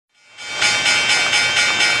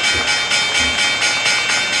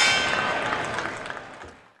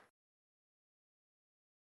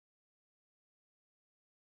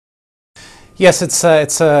Yes,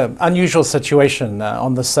 it's a unusual situation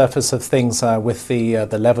on the surface of things with the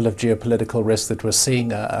level of geopolitical risk that we're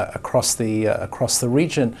seeing across the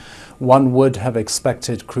region. One would have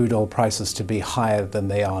expected crude oil prices to be higher than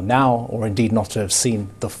they are now, or indeed not to have seen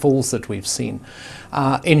the falls that we've seen.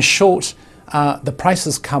 In short, the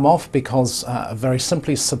prices come off because very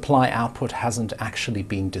simply supply output hasn't actually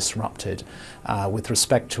been disrupted. With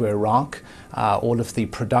respect to Iraq, all of the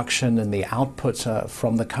production and the output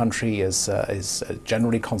from the country is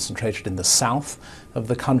generally concentrated in the south of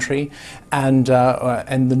the country, and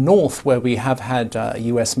in the north, where we have had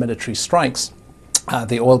US military strikes.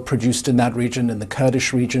 The oil produced in that region, in the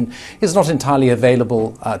Kurdish region, is not entirely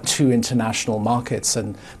available to international markets,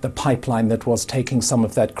 and the pipeline that was taking some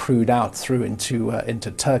of that crude out through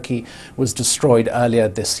into Turkey was destroyed earlier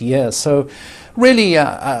this year. So, really,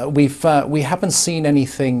 we haven't seen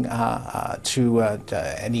anything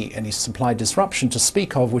any supply disruption to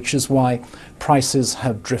speak of, which is why prices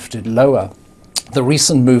have drifted lower. The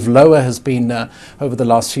recent move lower has been, over the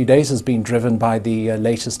last few days, has been driven by the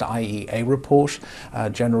latest IEA report,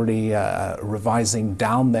 generally revising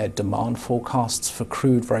down their demand forecasts for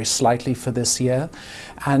crude very slightly for this year.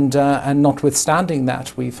 And notwithstanding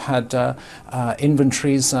that, we've had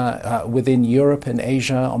inventories within Europe and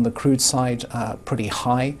Asia on the crude side pretty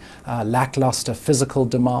high, lackluster physical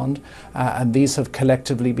demand, and these have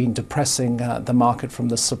collectively been depressing the market from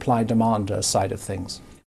the supply-demand side of things.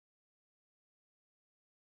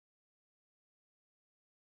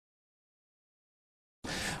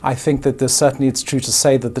 I think that certainly it's true to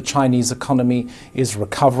say that the Chinese economy is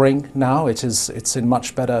recovering now. It's in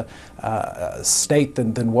much better state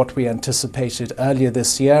than what we anticipated earlier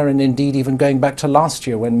this year, and indeed even going back to last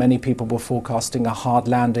year when many people were forecasting a hard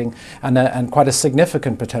landing and quite a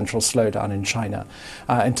significant potential slowdown in China.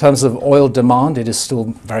 In terms of oil demand, it is still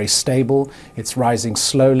very stable. It's rising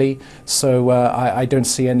slowly, so I don't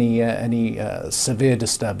see any severe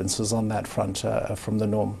disturbances on that front from the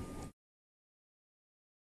norm.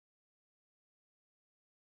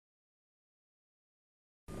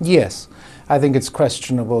 Yes, I think it's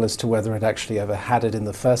questionable as to whether it actually ever had it in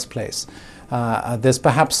the first place. There's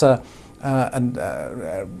perhaps a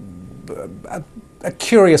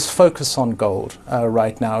curious focus on gold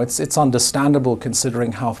right now. It's understandable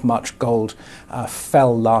considering how much gold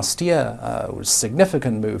fell last year. It was a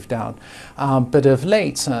significant move down. But of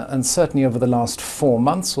late, and certainly over the last 4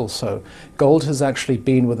 months or so, gold has actually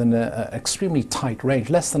been within an extremely tight range,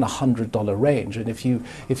 less than $100 range. And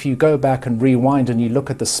if you go back and rewind and you look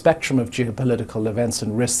at the spectrum of geopolitical events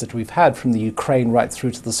and risks that we've had from the Ukraine right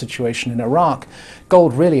through to the situation in Iraq,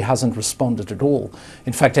 gold really hasn't responded at all.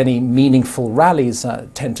 In fact, any meaningful rallies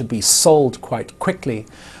tend to be sold quite quickly.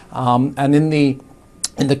 And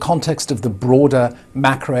in the context of the broader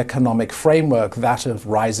macroeconomic framework, that of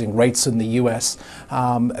rising rates in the US,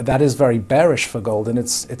 that is very bearish for gold, and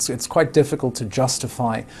it's quite difficult to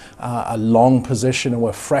justify a long position or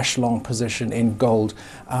a fresh long position in gold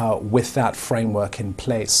with that framework in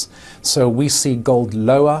place. So we see gold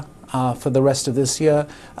lower for the rest of this year,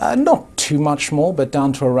 not too much more, but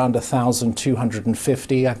down to around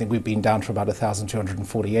 1,250. I think we've been down to about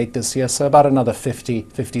 1,248 this year, so about another $50,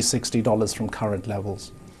 $60 from current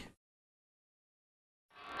levels.